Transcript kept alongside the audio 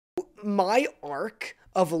My arc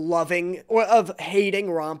of loving, or of hating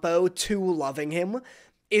Ranpo to loving him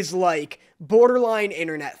is like borderline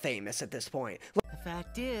internet famous at this point. The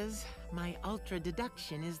fact is, my ultra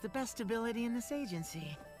deduction is the best ability in this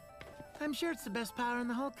agency. I'm sure it's the best power in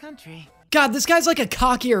the whole country. God, this guy's like a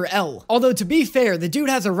cockier L. Although, to be fair, the dude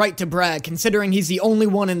has a right to brag, considering he's the only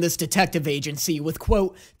one in this detective agency with,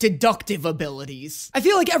 quote, deductive abilities. I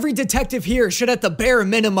feel like every detective here should at the bare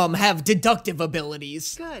minimum have deductive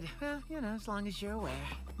abilities. Good. Well, you know, as long as you're aware.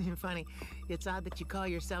 Funny, it's odd that you call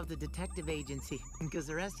yourself the detective agency, because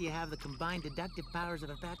the rest of you have the combined deductive powers of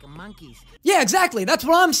a pack of monkeys. Yeah, exactly, that's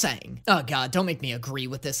what I'm saying. Oh god, don't make me agree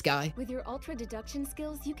with this guy. With your ultra deduction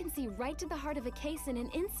skills, you can see right to the heart of a case in an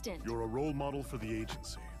instant. You're a role model for the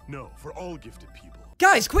agency. No, for all gifted people.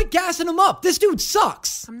 Guys, quit gassing him up. This dude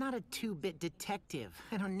sucks. I'm not a 2-bit detective.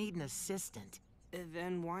 I don't need an assistant.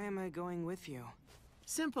 Then why am I going with you?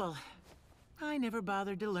 Simple. I never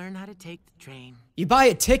bothered to learn how to take the train. You buy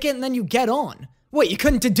a ticket and then you get on. Wait, you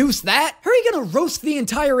couldn't deduce that? How are you gonna roast the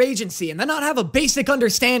entire agency and then not have a basic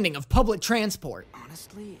understanding of public transport?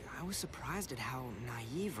 Honestly, I was surprised at how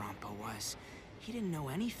naive Ranpo was. He didn't know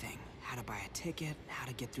anything. How to buy a ticket, how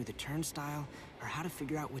to get through the turnstile, or how to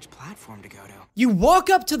figure out which platform to go to. You walk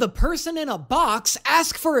up to the person in a box,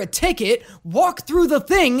 ask for a ticket, walk through the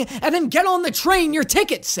thing, and then get on the train your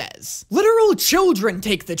ticket says. Literal children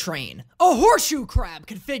take the train. A horseshoe crab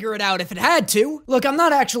could figure it out if it had to. Look, I'm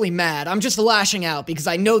not actually mad. I'm just lashing out because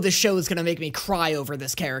I know this show is gonna make me cry over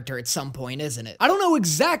this character at some point, isn't it? I don't know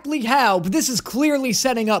exactly how, but this is clearly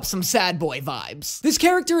setting up some sad boy vibes. This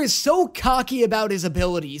character is so cocky about his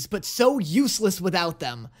abilities, but so useless without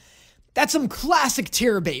them. That's some classic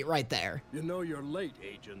tier bait right there. You know you're late,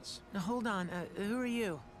 agents. Now hold on, who are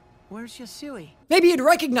you? Where's Yasui? Maybe you'd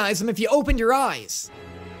recognize him if you opened your eyes.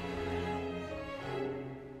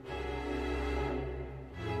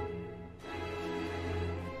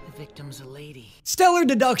 The victim's a lady. Stellar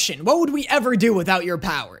deduction. What would we ever do without your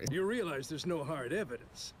powers? You realize there's no hard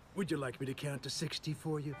evidence. Would you like me to count to 60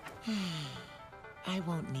 for you? I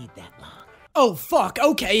won't need that long. Oh fuck,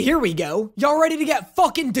 okay, here we go. Y'all ready to get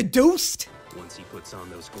fucking deduced? Once he puts on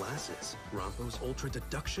those glasses, Ranpo's ultra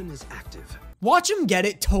deduction is active. Watch him get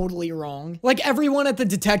it totally wrong. Like everyone at the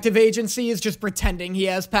detective agency is just pretending he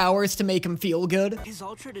has powers to make him feel good. His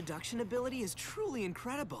ultra deduction ability is truly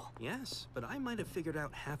incredible. Yes, but I might have figured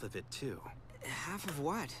out half of it too. Half of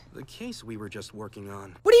what? The case we were just working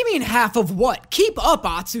on. What do you mean half of what? Keep up,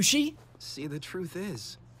 Atsushi. See, the truth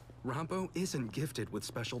is, Ranpo isn't gifted with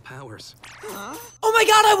special powers. Huh? Oh my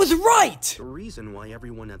god, I was right! The reason why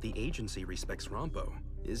everyone at the agency respects Ranpo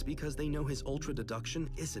is because they know his ultra deduction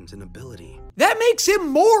isn't an ability. That makes him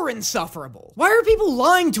more insufferable. Why are people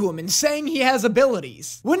lying to him and saying he has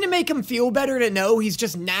abilities? Wouldn't it make him feel better to know he's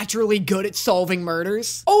just naturally good at solving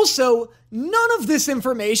murders? Also, none of this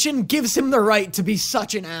information gives him the right to be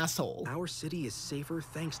such an asshole. Our city is safer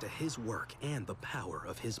thanks to his work and the power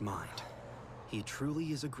of his mind. He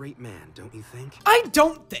truly is a great man, don't you think? I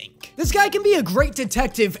don't think. This guy can be a great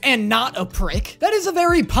detective and not a prick. That is a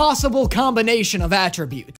very possible combination of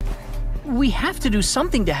attributes. We have to do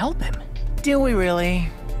something to help him. Do we really?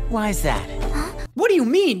 Why's that? What do you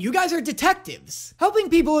mean? You guys are detectives. Helping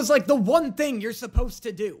people is like the one thing you're supposed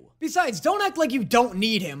to do. Besides, don't act like you don't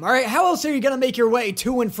need him, alright? How else are you gonna make your way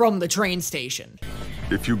to and from the train station?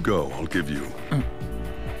 If you go, I'll give you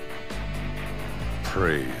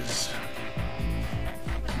praise.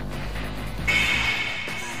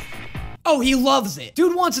 Oh, he loves it.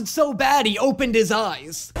 Dude wants it so bad he opened his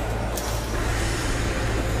eyes.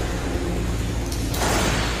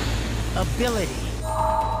 Ability.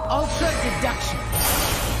 Ultra deduction.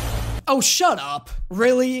 Oh, shut up.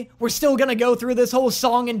 Really? We're still gonna go through this whole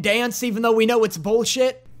song and dance even though we know it's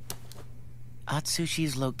bullshit?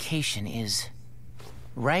 Atsushi's location is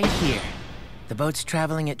right here. The boat's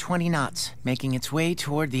traveling at 20 knots, making its way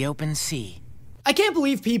toward the open sea. I can't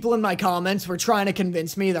believe people in my comments were trying to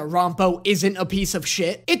convince me that Ranpo isn't a piece of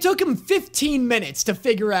shit. It took him 15 minutes to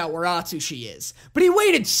figure out where Atsushi is, but he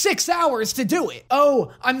waited 6 hours to do it.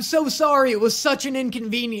 Oh, I'm so sorry it was such an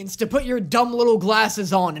inconvenience to put your dumb little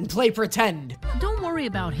glasses on and play pretend. Don't worry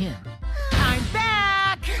about him. I'm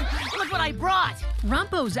back! Look what I brought!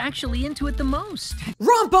 Ranpo's actually into it the most.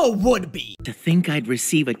 Ranpo would be. To think I'd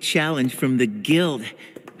receive a challenge from the guild.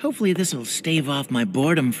 Hopefully this'll stave off my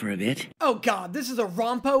boredom for a bit. Oh god, this is a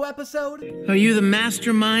Ranpo episode? Are you the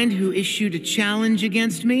mastermind who issued a challenge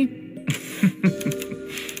against me?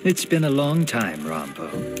 It's been a long time,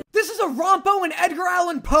 Ranpo. This is a Ranpo and Edgar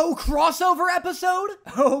Allan Poe crossover episode?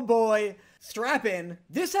 Oh boy. Strap in.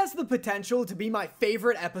 This has the potential to be my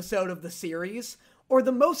favorite episode of the series, or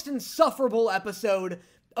the most insufferable episode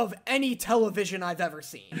of any television I've ever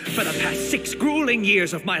seen. For the past 6 grueling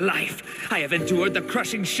years of my life, I have endured the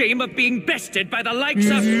crushing shame of being bested by the likes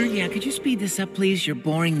of... Yeah, could you speed this up, please? You're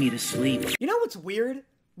boring me to sleep. You know what's weird?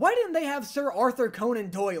 Why didn't they have Sir Arthur Conan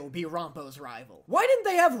Doyle be Ranpo's rival? Why didn't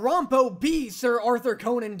they have Ranpo be Sir Arthur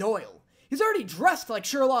Conan Doyle? He's already dressed like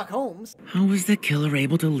Sherlock Holmes. How was the killer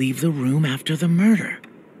able to leave the room after the murder?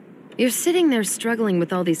 You're sitting there struggling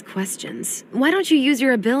with all these questions. Why don't you use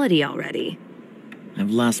your ability already? I've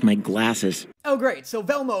lost my glasses. Oh great, so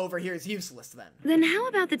Velma over here is useless then. Then how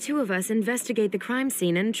about the two of us investigate the crime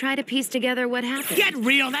scene and try to piece together what happened? Get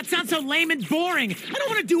real! That sounds so lame and boring! I don't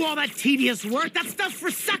want to do all that tedious work! That stuff's for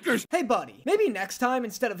suckers! Hey buddy, maybe next time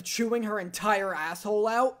instead of chewing her entire asshole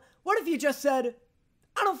out, what if you just said,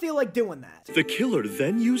 I don't feel like doing that? The killer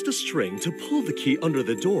then used a string to pull the key under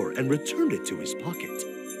the door and returned it to his pocket.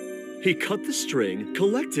 He cut the string,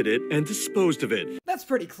 collected it, and disposed of it. That's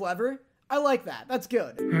pretty clever. I like that. That's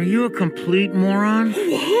good. Are you a complete moron?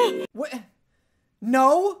 What?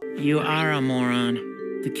 No? You are a moron.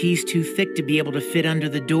 The key's too thick to be able to fit under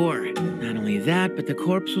the door. Not only that, but the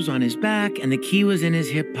corpse was on his back and the key was in his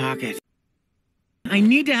hip pocket. I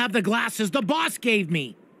need to have the glasses the boss gave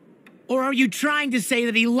me. Or are you trying to say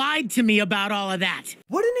that he lied to me about all of that?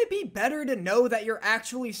 Wouldn't it be better to know that you're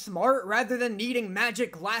actually smart rather than needing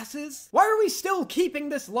magic glasses? Why are we still keeping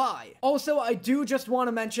this lie? Also, I do just want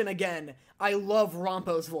to mention again, I love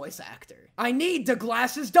Ranpo's voice actor. I need the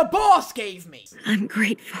glasses the boss gave me! I'm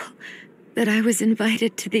grateful that I was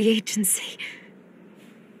invited to the agency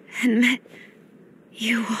and met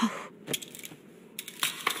you all.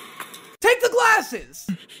 Take the glasses!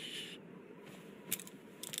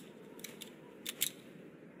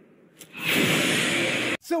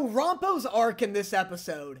 So Ranpo's arc in this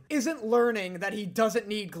episode isn't learning that he doesn't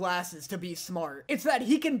need glasses to be smart. It's that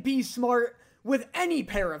he can be smart with any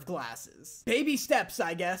pair of glasses. Baby steps,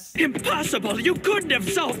 I guess. Impossible! You couldn't have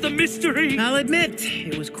solved the mystery! I'll admit,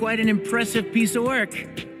 it was quite an impressive piece of work.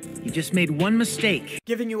 You just made one mistake.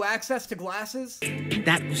 Giving you access to glasses?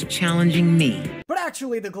 That was challenging me. But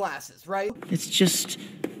actually the glasses, right? It's just...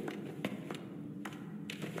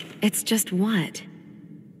 It's just what?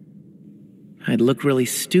 I'd look really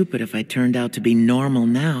stupid if I turned out to be normal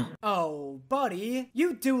now. Oh, buddy,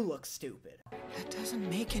 you do look stupid. That doesn't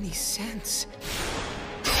make any sense.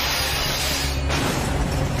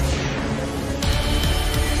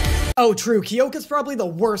 Oh, true, Kyoka's probably the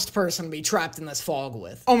worst person to be trapped in this fog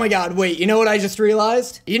with. Oh my god, wait, you know what I just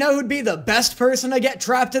realized? You know who'd be the best person to get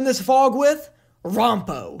trapped in this fog with?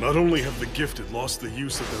 Ranpo. Not only have the gifted lost the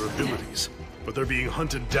use of their abilities, but they're being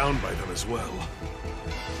hunted down by them as well.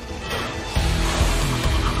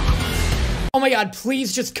 Oh my god,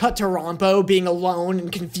 please just cut to Ranpo being alone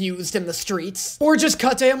and confused in the streets. Or just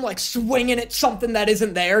cut to him, like, swinging at something that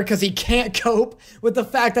isn't there because he can't cope with the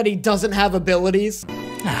fact that he doesn't have abilities.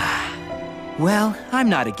 Well, I'm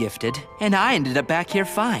not a gifted, and I ended up back here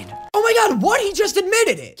fine. Oh my god, what? He just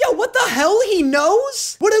admitted it! Yo, what the hell? He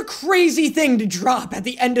knows? What a crazy thing to drop at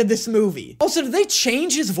the end of this movie. Also, did they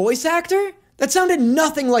change his voice actor? That sounded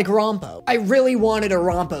nothing like Ranpo. I really wanted a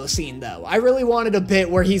Ranpo scene, though. I really wanted a bit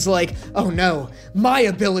where he's like, oh no, my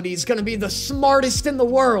ability's gonna be the smartest in the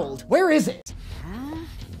world. Where is it?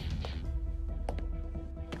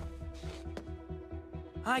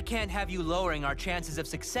 I can't have you lowering our chances of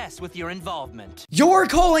success with your involvement. You're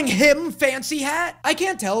calling him Fancy Hat? I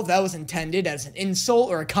can't tell if that was intended as an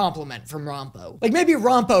insult or a compliment from Ranpo. Like, maybe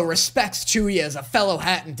Ranpo respects Chuya as a fellow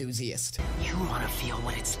hat enthusiast. You want to feel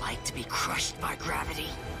what it's like to be crushed by gravity?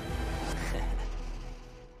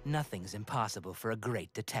 Nothing's impossible for a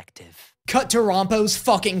great detective. Cut to Ranpo's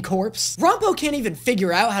fucking corpse. Ranpo can't even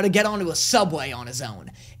figure out how to get onto a subway on his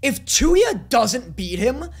own. If Chuya doesn't beat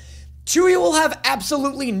him, Chuya will have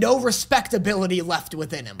absolutely no respectability left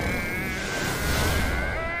within him.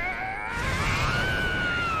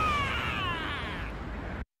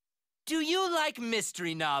 Do you like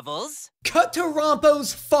mystery novels? Cut to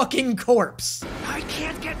Ranpo's fucking corpse. I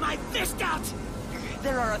can't get my fist out!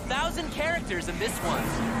 There are 1,000 characters in this one,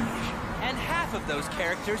 and half of those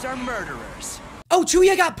characters are murderers. Oh,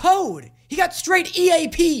 Chuya got PO'd! He got straight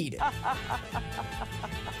EAP'd!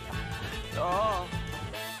 Oh.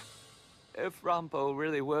 If Ranpo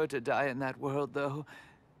really were to die in that world, though,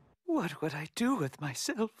 what would I do with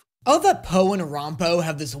myself? Oh, that Poe and Ranpo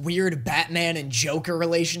have this weird Batman and Joker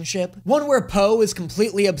relationship. One where Poe is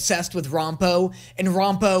completely obsessed with Ranpo, and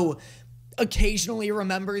Ranpo occasionally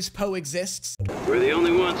remembers Poe exists. We're the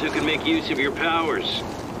only ones who can make use of your powers.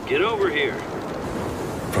 Get over here.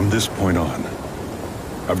 From this point on,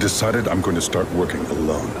 I've decided I'm going to start working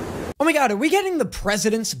alone. Oh my my god, are we getting the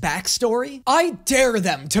president's backstory? I dare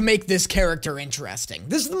them to make this character interesting.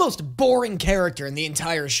 This is the most boring character in the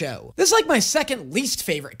entire show. This is like my second least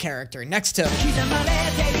favorite character next to...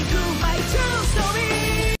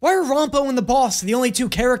 Why are Ranpo and the boss the only two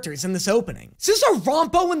characters in this opening? Is this a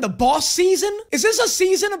Ranpo and the boss season? Is this a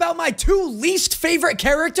season about my two least favorite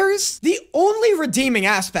characters? The only redeeming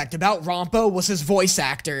aspect about Ranpo was his voice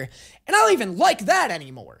actor, and I don't even like that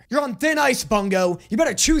anymore. You're on thin ice, Bungo. You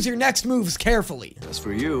better choose your next moves carefully. As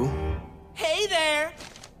for you... Hey there!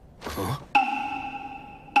 Huh?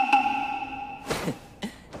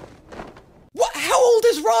 What? How old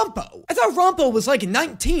is Ranpo? I thought Ranpo was like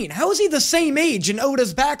 19. How is he the same age in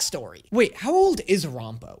Oda's backstory? Wait, how old is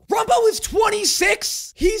Ranpo? Ranpo is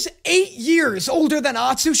 26? He's 8 years older than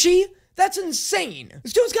Atsushi? That's insane.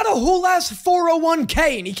 This dude's got a whole ass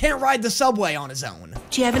 401k and he can't ride the subway on his own.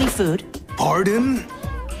 Do you have any food? Pardon?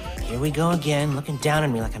 Here we go again, looking down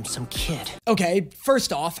on me like I'm some kid. Okay,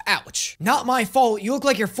 first off, ouch. Not my fault. You look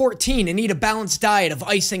like you're 14 and eat a balanced diet of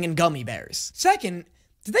icing and gummy bears. Second,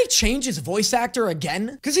 did they change his voice actor again?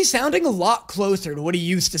 Because he's sounding a lot closer to what he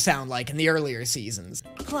used to sound like in the earlier seasons.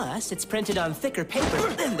 Plus, it's printed on thicker paper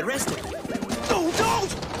than the rest of it. Oh,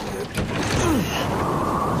 don't!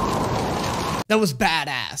 That was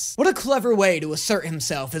badass. What a clever way to assert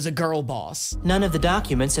himself as a girl boss. None of the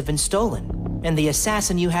documents have been stolen, and the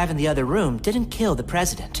assassin you have in the other room didn't kill the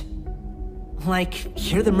president. Like,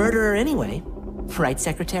 you're the murderer anyway. Right,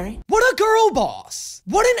 Secretary? What a girl boss!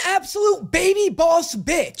 What an absolute baby boss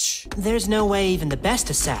bitch! There's no way even the best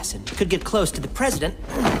assassin could get close to the president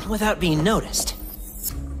without being noticed.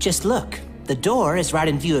 Just look, the door is right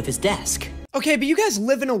in view of his desk. Okay, but you guys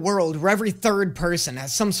live in a world where every third person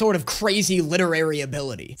has some sort of crazy literary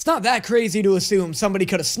ability. It's not that crazy to assume somebody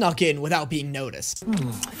could have snuck in without being noticed.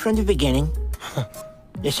 From the beginning,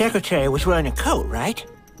 the secretary was wearing a coat, right?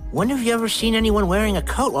 When have you ever seen anyone wearing a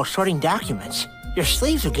coat while sorting documents? Your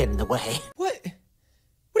sleeves would get in the way.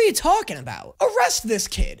 What are you talking about? Arrest this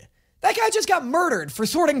kid. That guy just got murdered for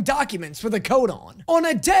sorting documents with a coat on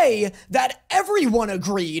a day that everyone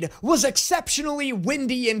agreed was exceptionally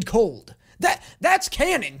windy and cold. That's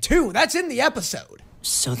canon, too. That's in the episode.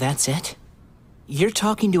 So that's it? You're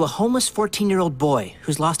talking to a homeless 14-year-old boy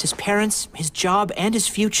who's lost his parents, his job, and his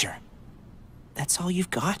future. That's all you've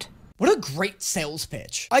got? What a great sales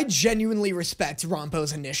pitch. I genuinely respect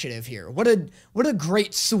Ranpo's initiative here. What a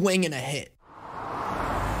great swing and a hit.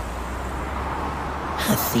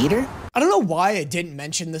 A theater? I don't know why I didn't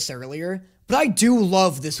mention this earlier, but I do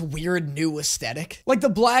love this weird new aesthetic. Like the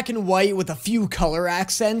black and white with a few color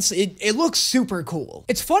accents, it looks super cool.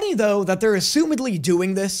 It's funny though that they're assumedly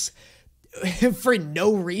doing this for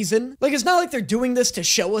no reason. Like, it's not like they're doing this to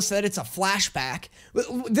show us that it's a flashback.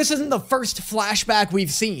 This isn't the first flashback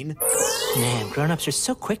we've seen. Man, grown-ups are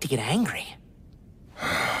so quick to get angry.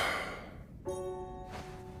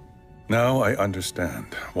 Now I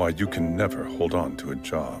understand why you can never hold on to a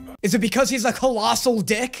job. Is it because he's a colossal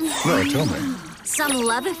dick? No, tell me. Some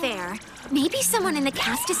love affair. Maybe someone in the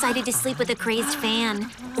cast decided to sleep with a crazed fan.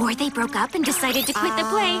 Or they broke up and decided to quit the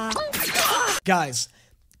play. Guys,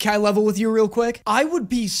 can I level with you real quick? I would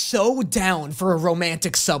be so down for a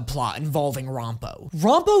romantic subplot involving Ranpo.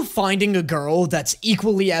 Ranpo finding a girl that's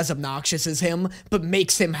equally as obnoxious as him, but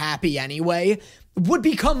makes him happy anyway, would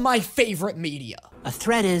become my favorite media. A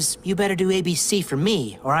threat is, you better do ABC for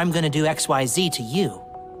me, or I'm gonna do XYZ to you.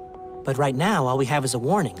 But right now, all we have is a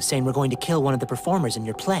warning saying we're going to kill one of the performers in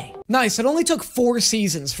your play. Nice, it only took 4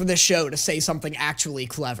 seasons for this show to say something actually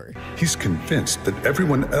clever. He's convinced that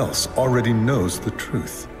everyone else already knows the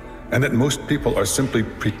truth, and that most people are simply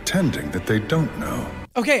pretending that they don't know.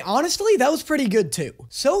 Okay, honestly, that was pretty good too.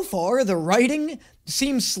 So far, the writing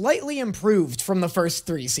seems slightly improved from the first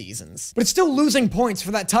 3 seasons. But it's still losing points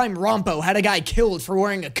for that time Ranpo had a guy killed for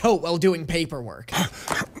wearing a coat while doing paperwork.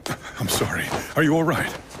 I'm sorry. Are you all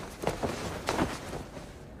right?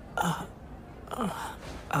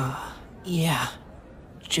 Yeah.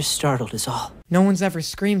 Just startled is all. No one's ever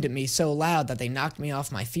screamed at me so loud that they knocked me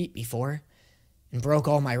off my feet before. And broke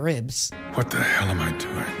all my ribs. What the hell am I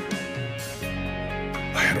doing?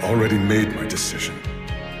 I had already made my decision,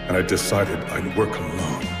 and I decided I'd work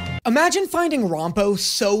alone. Imagine finding Ranpo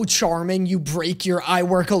so charming you break your I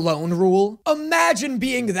work alone rule. Imagine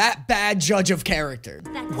being that bad judge of character.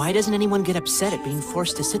 Why doesn't anyone get upset at being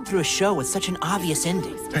forced to sit through a show with such an obvious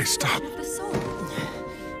ending? Hey, stop.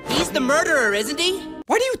 He's the murderer, isn't he?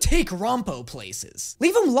 Why do you take Ranpo places?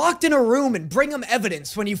 Leave him locked in a room and bring him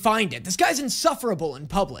evidence when you find it. This guy's insufferable in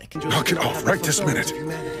public. Knock it off right this minute.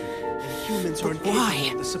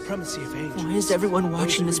 Why? Why is everyone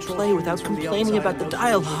watching this play without complaining about the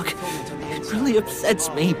dialogue? really upsets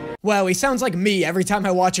me. Wow, he sounds like me every time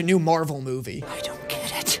I watch a new Marvel movie. I don't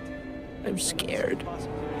get it. I'm scared.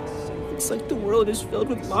 It's like the world is filled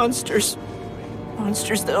with monsters.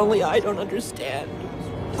 Monsters that only I don't understand.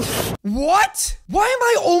 What? Why am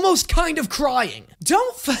I almost kind of crying?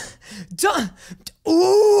 Don't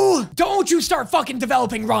you start fucking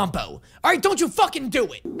developing Ranpo. Alright, don't you fucking do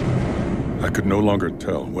it. I could no longer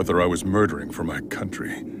tell whether I was murdering for my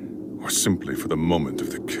country or simply for the moment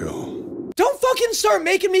of the kill. Don't fucking start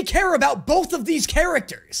making me care about both of these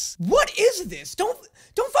characters. What is this? Don't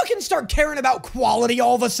fucking start caring about quality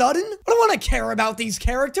all of a sudden. I don't want to care about these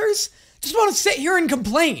characters. Just want to sit here and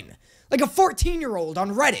complain. Like a 14-year-old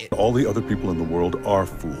on Reddit. All the other people in the world are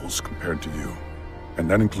fools compared to you. And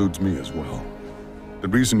that includes me as well. The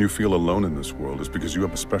reason you feel alone in this world is because you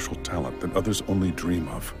have a special talent that others only dream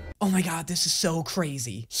of. Oh my god, this is so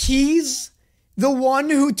crazy. He's the one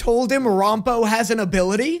who told him Ranpo has an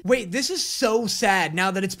ability? Wait, this is so sad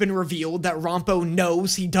now that it's been revealed that Ranpo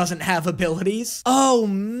knows he doesn't have abilities. Oh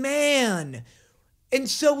man. And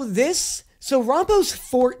so Ranpo's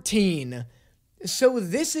 14. So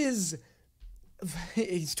this is,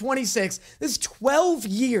 he's 26. This is 12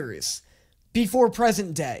 years before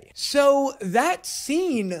present day. So that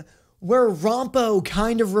scene where Ranpo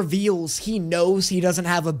kind of reveals he knows he doesn't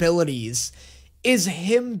have abilities is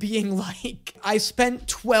him being like, I spent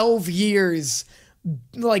 12 years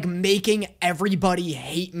like making everybody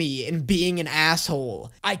hate me and being an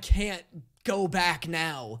asshole. I can't go back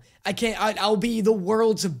now. I'll be the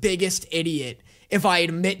world's biggest idiot if I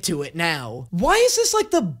admit to it now. Why is this like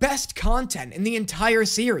the best content in the entire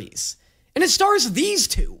series? And it stars these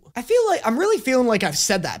two. I'm really feeling like I've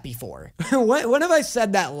said that before. When have I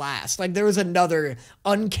said that last? Like there was another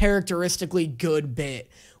uncharacteristically good bit.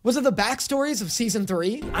 Was it the backstories of season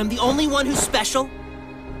 3? I'm the only one who's special.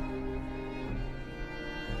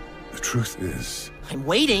 The truth is, I'm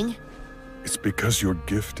waiting. It's because you're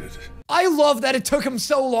gifted. I love that it took him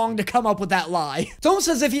so long to come up with that lie. It's almost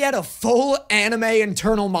as if he had a full anime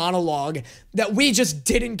internal monologue that we just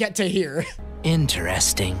didn't get to hear.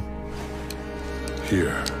 Interesting.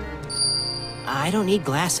 Here. I don't need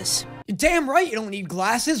glasses. You're damn right you don't need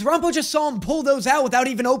glasses. Ranpo just saw him pull those out without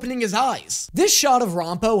even opening his eyes. This shot of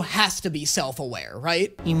Ranpo has to be self-aware,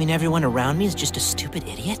 right? You mean everyone around me is just a stupid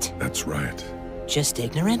idiot? That's right. Just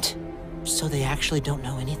ignorant? So they actually don't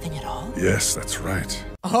know anything at all? Yes, that's right.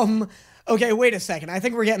 Okay, wait a second. I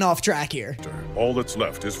think we're getting off track here. All that's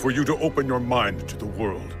left is for you to open your mind to the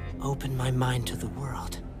world. Open my mind to the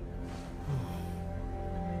world?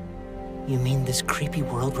 You mean this creepy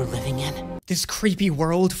world we're living in? This creepy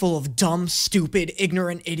world full of dumb, stupid,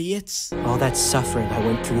 ignorant idiots? All that suffering I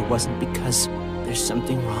went through wasn't because there's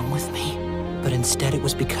something wrong with me, but instead it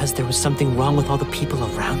was because there was something wrong with all the people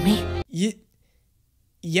around me?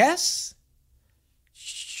 Yes?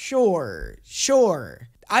 Sure.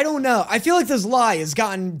 I don't know. I feel like this lie has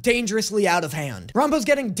gotten dangerously out of hand. Ranpo's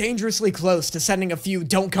getting dangerously close to sending a few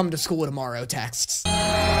 "don't come to school tomorrow" texts.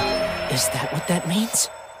 Is that what that means?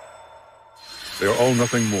 They are all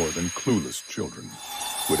nothing more than clueless children.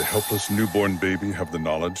 Would a helpless newborn baby have the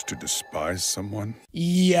knowledge to despise someone?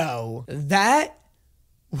 Yo, that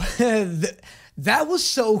was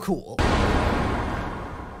so cool.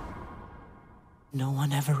 No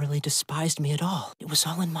one ever really despised me at all. It was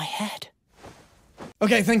all in my head.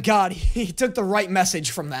 Okay, thank God. He took the right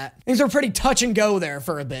message from that. Things were pretty touch and go there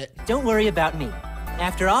for a bit. Don't worry about me.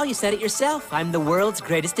 After all, you said it yourself. I'm the world's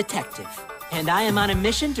greatest detective. And I am on a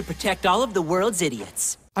mission to protect all of the world's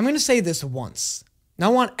idiots. I'm gonna say this once. And I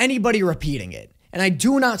don't want anybody repeating it. And I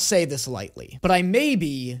do not say this lightly. But I may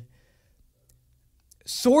be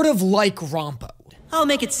sort of like Ranpo. I'll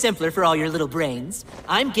make it simpler for all your little brains.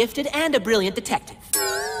 I'm gifted and a brilliant detective.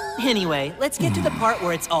 Anyway, let's get to the part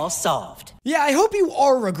where it's all solved. Yeah, I hope you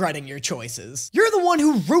are regretting your choices. You're the one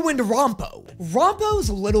who ruined Ranpo. Ranpo's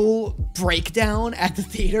little breakdown at the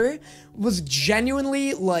theater was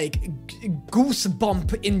genuinely, like,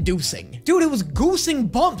 goosebump inducing. Dude, it was goosing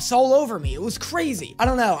bumps all over me. It was crazy. I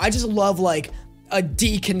don't know. I just love, like, a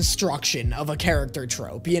deconstruction of a character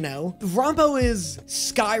trope, you know? Ranpo is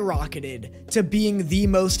skyrocketed to being the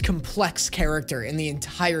most complex character in the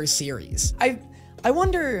entire series. I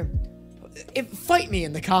wonder fight me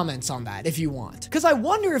in the comments on that if you want. Because I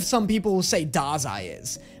wonder if some people will say Dazai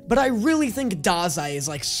is. But I really think Dazai is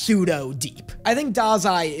like pseudo deep. I think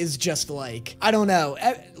Dazai is just like, I don't know.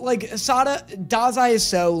 Like Dazai is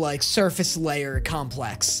so like surface layer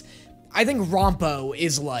complex. I think Ranpo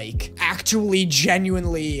is like actually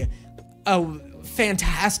genuinely a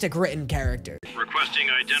fantastic written character. Requesting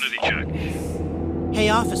identity check. Hey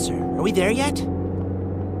officer, are we there yet?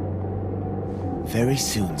 Very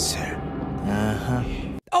soon, sir. Uh-huh.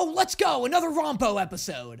 Oh, let's go! Another Ranpo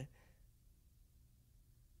episode!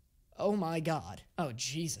 Oh my god. Oh,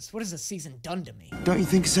 Jesus. What has this season done to me? Don't you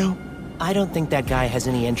think so? I don't think that guy has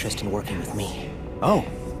any interest in working with me. Oh,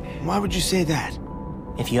 why would you say that?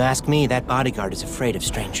 If you ask me, that bodyguard is afraid of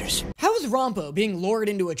strangers. How is Ranpo being lured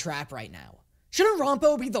into a trap right now? Shouldn't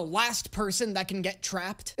Ranpo be the last person that can get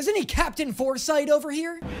trapped? Isn't he Captain Foresight over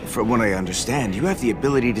here? From what I understand, you have the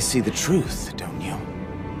ability to see the truth, don't you?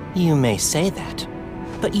 You may say that,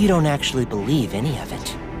 but you don't actually believe any of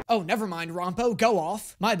it. Oh, never mind, Ranpo. Go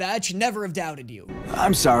off. My bad. Should never have doubted you.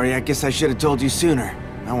 I'm sorry. I guess I should have told you sooner.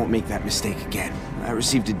 I won't make that mistake again. I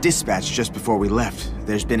received a dispatch just before we left.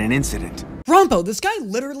 There's been an incident. Ranpo, this guy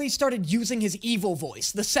literally started using his evil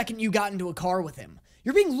voice the second you got into a car with him.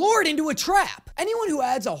 You're being lured into a trap. Anyone who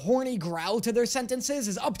adds a horny growl to their sentences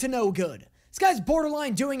is up to no good. This guy's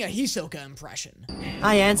borderline doing a Hisoka impression.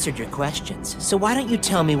 I answered your questions, so why don't you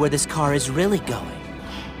tell me where this car is really going?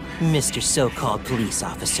 Mr. So-called police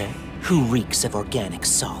officer, who reeks of organic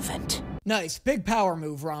solvent. Nice, big power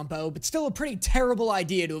move, Ranpo, but still a pretty terrible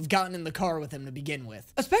idea to have gotten in the car with him to begin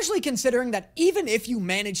with. Especially considering that even if you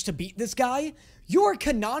manage to beat this guy, you're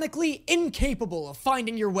canonically incapable of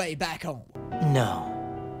finding your way back home. No.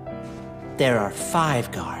 There are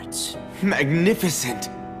 5 guards. Magnificent!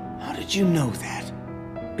 How did you know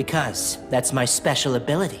that? Because that's my special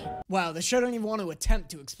ability. Wow, the show don't even want to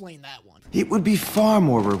attempt to explain that one. It would be far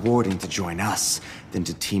more rewarding to join us than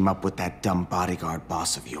to team up with that dumb bodyguard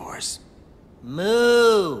boss of yours.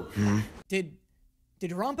 Moo! Did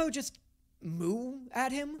Ranpo just moo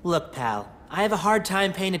at him? Look, pal, I have a hard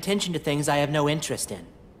time paying attention to things I have no interest in.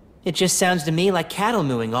 It just sounds to me like cattle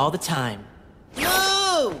mooing all the time.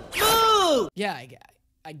 Moo! Moo! Yeah,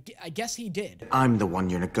 I guess he did. I'm the one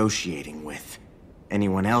you're negotiating with.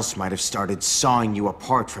 Anyone else might have started sawing you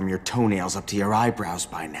apart from your toenails up to your eyebrows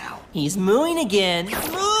by now. He's mooing again.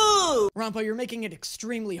 Moo! Ranpo, you're making it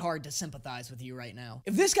extremely hard to sympathize with you right now.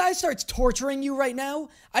 If this guy starts torturing you right now,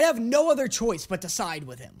 I'd have no other choice but to side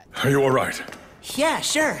with him. Are you alright? Yeah,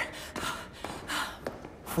 sure.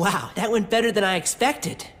 Wow, that went better than I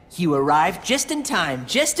expected. You arrived just in time,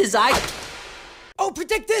 just as I... Oh,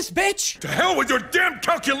 predict this, bitch! To hell with your damn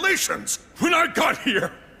calculations! When I got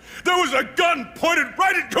here, there was a gun pointed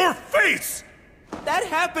right at your face! That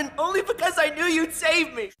happened only because I knew you'd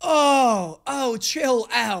save me. Oh, chill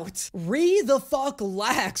out.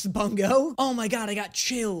 Relax, Bungo. Oh my god, I got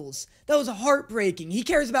chills. That was heartbreaking. He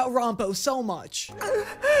cares about Ranpo so much. I'm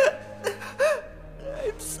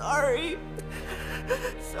sorry.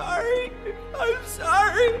 I'm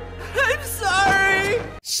sorry.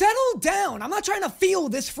 Settle down. I'm not trying to feel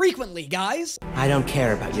this frequently, guys. I don't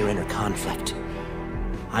care about your inner conflict.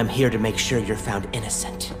 I'm here to make sure you're found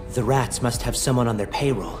innocent. The rats must have someone on their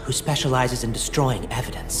payroll who specializes in destroying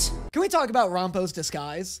evidence. Can we talk about Rampo's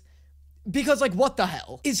disguise? Because, like, what the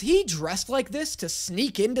hell? Is he dressed like this to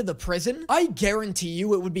sneak into the prison? I guarantee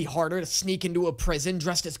you it would be harder to sneak into a prison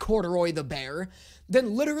dressed as Corduroy the Bear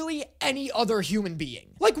than literally any other human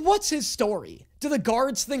being. Like, what's his story? Do the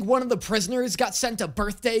guards think one of the prisoners got sent a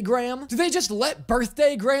birthday gram? Do they just let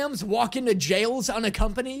birthday grams walk into jails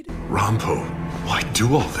unaccompanied? Ranpo, why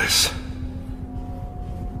do all this?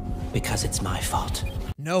 Because it's my fault.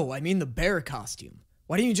 No, I mean the bear costume.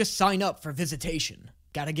 Why don't you just sign up for visitation?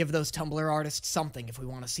 Gotta give those Tumblr artists something if we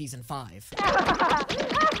want a season 5.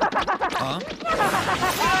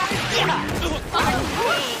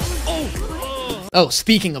 Oh,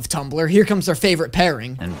 speaking of Tumblr, here comes our favorite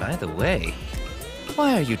pairing. And by the way,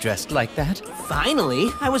 why are you dressed like that? Finally!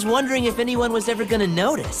 I was wondering if anyone was ever gonna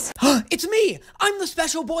notice. It's me! I'm the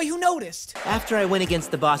special boy who noticed! After I went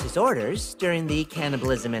against the boss's orders during the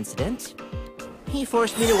cannibalism incident, he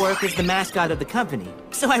forced me to work as the mascot of the company,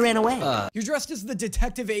 so I ran away. You're dressed as the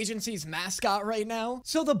detective agency's mascot right now?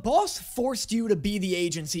 So the boss forced you to be the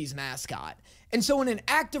agency's mascot. And so in an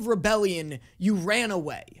act of rebellion, you ran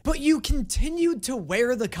away. But you continued to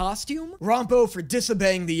wear the costume? Ranpo, for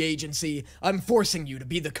disobeying the agency, I'm forcing you to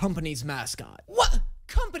be the company's mascot. What?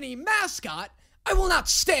 Company mascot? I will not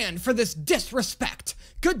stand for this disrespect.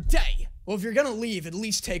 Good day. Well, if you're gonna leave, at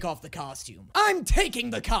least take off the costume. I'm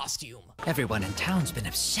taking the costume. Everyone in town's been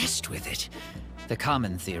obsessed with it. The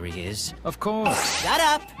common theory is, of course. Shut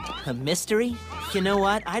up! A mystery? You know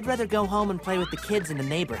what? I'd rather go home and play with the kids in the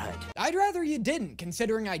neighborhood. I'd rather you didn't,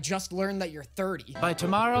 considering I just learned that you're 30. By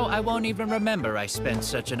tomorrow, I won't even remember I spent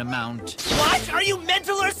such an amount. What? Are you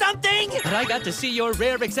mental or something? But I got to see your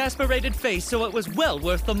rare, exasperated face, so it was well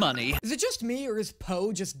worth the money. Is it just me, or is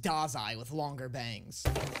Poe just Dazai with longer bangs?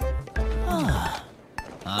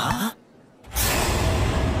 Huh?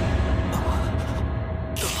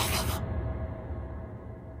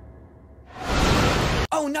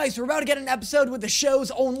 nice, we're about to get an episode with the show's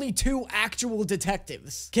only 2 actual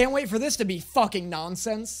detectives. Can't wait for this to be fucking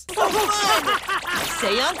nonsense.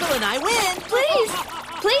 Say uncle and I win.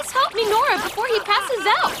 Please help me, Nora, before he passes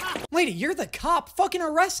out. Lady, you're the cop. Fucking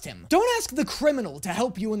arrest him. Don't ask the criminal to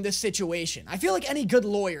help you in this situation. I feel like any good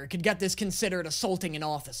lawyer could get this considered assaulting an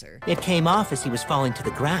officer. It came off as he was falling to the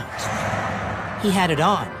ground. He had it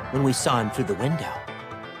on when we saw him through the window.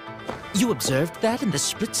 You observed that in the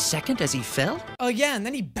split second as he fell? Oh yeah, and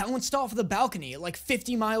then he bounced off the balcony at like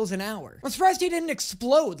 50 miles an hour. I'm surprised he didn't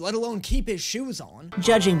explode, let alone keep his shoes on.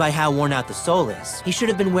 Judging by how worn out the sole is, he should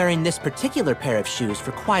have been wearing this particular pair of shoes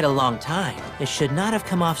for quite a long time. It should not have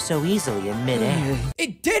come off so easily in midair.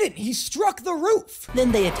 It didn't! He struck the roof!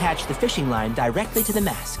 Then they attached the fishing line directly to the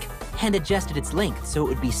mask and adjusted its length so it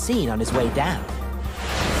would be seen on his way down.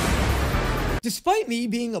 Despite me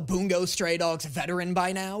being a Bungo Stray Dogs veteran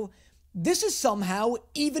by now, this is somehow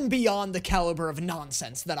even beyond the caliber of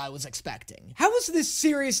nonsense that I was expecting. How is this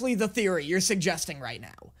seriously the theory you're suggesting right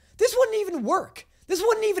now? This wouldn't even work. This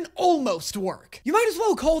wouldn't even almost work. You might as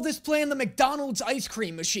well call this plan the McDonald's ice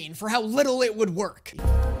cream machine for how little it would work.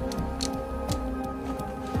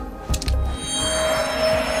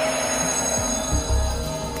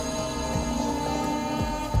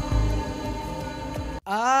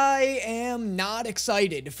 I am not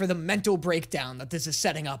excited for the mental breakdown that this is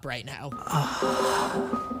setting up right now.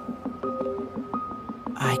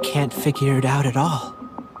 I can't figure it out at all.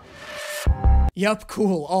 Yup,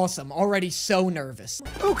 cool, awesome, already so nervous.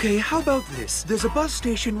 Okay, how about this? There's a bus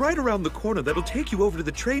station right around the corner that'll take you over to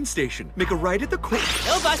the train station. Make a right at the corner.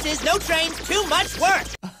 No buses, no trains, too much work.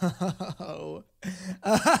 Oh.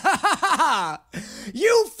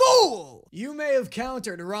 You fool! You may have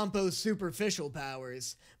countered Ranpo's superficial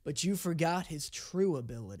powers, but you forgot his true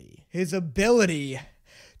ability. His ability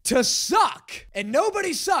to suck! And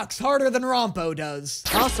nobody sucks harder than Ranpo does.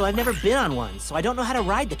 Also, I've never been on one, so I don't know how to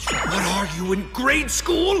ride the train. What are you, in grade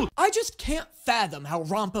school? I just can't fathom how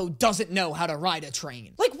Ranpo doesn't know how to ride a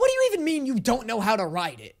train. Like, what do you even mean you don't know how to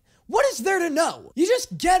ride it? What is there to know? You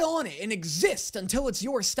just get on it and exist until it's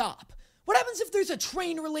your stop. What happens if there's a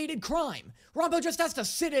train-related crime? Ranpo just has to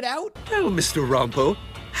sit it out? Well, Mr. Ranpo,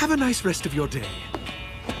 have a nice rest of your day.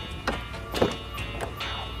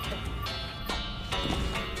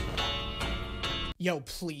 Yo,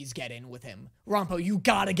 please get in with him. Ranpo, you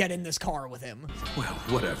gotta get in this car with him. Well,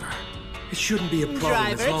 whatever. It shouldn't be a problem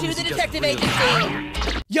Driver as long to as the he detective doesn't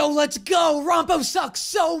agency. Yo, let's go! Ranpo sucks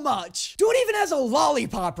so much! Dude even has a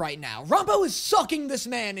lollipop right now. Ranpo is sucking this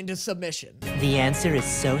man into submission. The answer is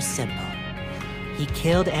so simple. He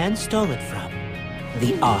killed and stole it from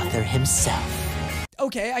the author himself.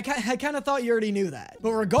 Okay, I kind of thought you already knew that.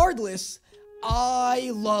 But regardless,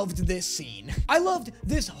 I loved this scene. I loved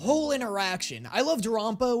this whole interaction. I loved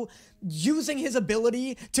Ranpo using his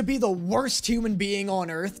ability to be the worst human being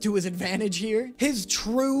on Earth to his advantage here. His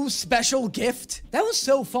true special gift. That was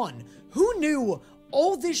so fun. Who knew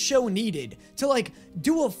all this show needed to, like,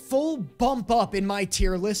 do a full bump up in my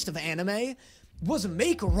tier list of anime was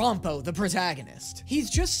make Ranpo the protagonist. He's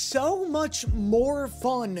just so much more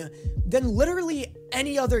fun than literally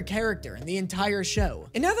any other character in the entire show.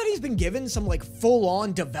 And now that he's been given some like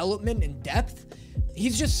full-on development and depth,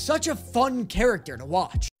 he's just such a fun character to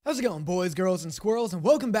watch. How's it going, boys, girls, and squirrels, and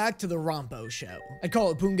welcome back to the Ranpo Show. I'd call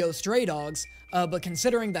it Bungo Stray Dogs, but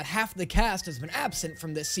considering that half the cast has been absent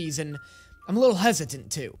from this season, I'm a little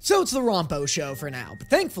hesitant too. So it's the Ranpo Show for now, but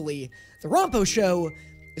thankfully, the Ranpo Show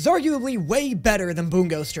is arguably way better than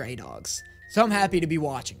Bungo Stray Dogs. So I'm happy to be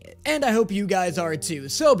watching it. And I hope you guys are too.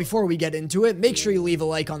 So before we get into it, make sure you leave a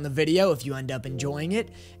like on the video if you end up enjoying it,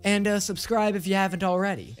 and subscribe if you haven't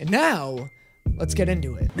already. And now, let's get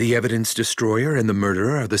into it. The evidence destroyer and the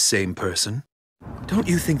murderer are the same person? Don't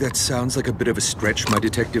you think that sounds like a bit of a stretch, my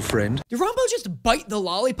detective friend? Did Ranpo just bite the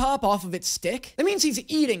lollipop off of its stick? That means he's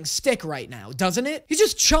eating stick right now, doesn't it? He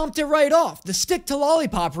just chomped it right off. The stick to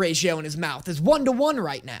lollipop ratio in his mouth is 1-to-1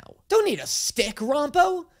 right now. Don't need a stick,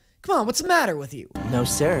 Ranpo. Come on, what's the matter with you? No,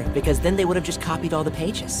 sir, because then they would have just copied all the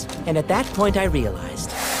pages. And at that point, I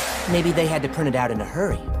realized maybe they had to print it out in a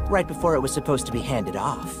hurry, right before it was supposed to be handed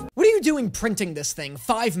off. What are you doing printing this thing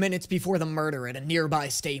 5 minutes before the murder at a nearby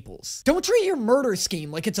Staples? Don't treat your murder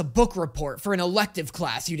scheme like it's a book report for an elective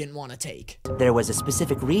class you didn't want to take. There was a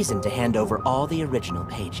specific reason to hand over all the original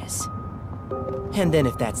pages. And then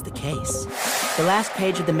if that's the case, the last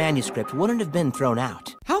page of the manuscript wouldn't have been thrown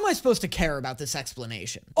out. How am I supposed to care about this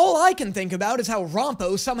explanation? All I can think about is how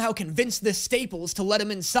Ranpo somehow convinced this Staples to let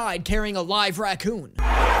him inside carrying a live raccoon.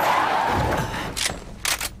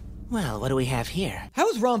 Well, what do we have here? How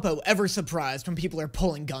is Ranpo ever surprised when people are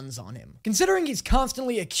pulling guns on him? Considering he's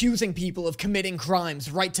constantly accusing people of committing crimes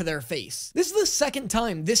right to their face. This is the second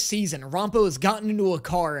time this season Ranpo has gotten into a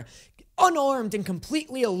car unarmed and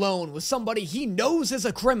completely alone with somebody he knows is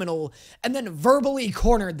a criminal, and then verbally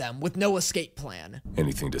cornered them with no escape plan.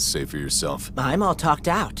 Anything to say for yourself? I'm all talked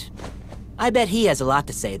out. I bet he has a lot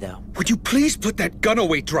to say, though. Would you please put that gun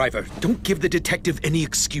away, driver? Don't give the detective any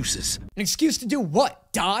excuses. An excuse to do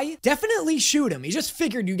what? Die? Definitely shoot him. He just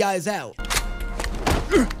figured you guys out.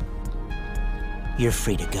 You're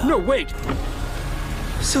free to go. No, wait!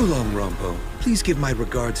 So long, Ranpo. Please give my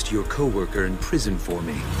regards to your coworker in prison for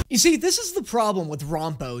me. You see, this is the problem with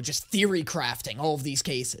Ranpo just theory crafting all of these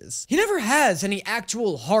cases. He never has any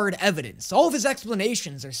actual hard evidence. All of his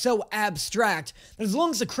explanations are so abstract that as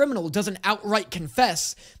long as the criminal doesn't outright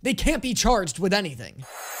confess, they can't be charged with anything.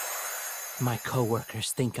 My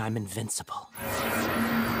coworkers think I'm invincible.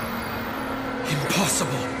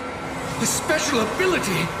 Impossible! A special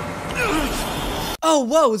ability! Oh,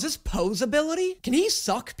 whoa, is this Poe's ability? Can he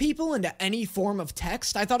suck people into any form of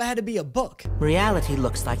text? I thought it had to be a book. Reality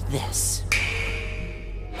looks like this.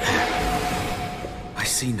 I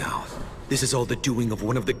see now. This is all the doing of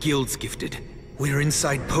one of the guild's gifted. We're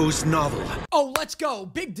inside Poe's novel. Oh, let's go.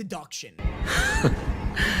 Big deduction.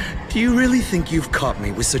 Do you really think you've caught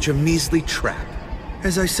me with such a measly trap?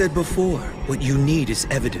 As I said before, what you need is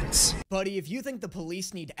evidence. Buddy, if you think the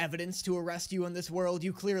police need evidence to arrest you in this world,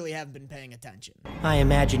 you clearly haven't been paying attention. I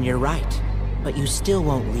imagine you're right, but you still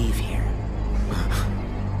won't leave here.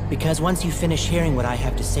 Because once you finish hearing what I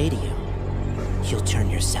have to say to you, you'll turn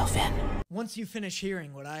yourself in. Once you finish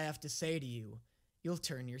hearing what I have to say to you, you'll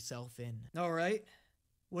turn yourself in. All right?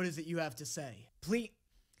 What is it you have to say?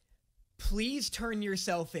 Please turn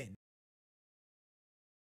yourself in.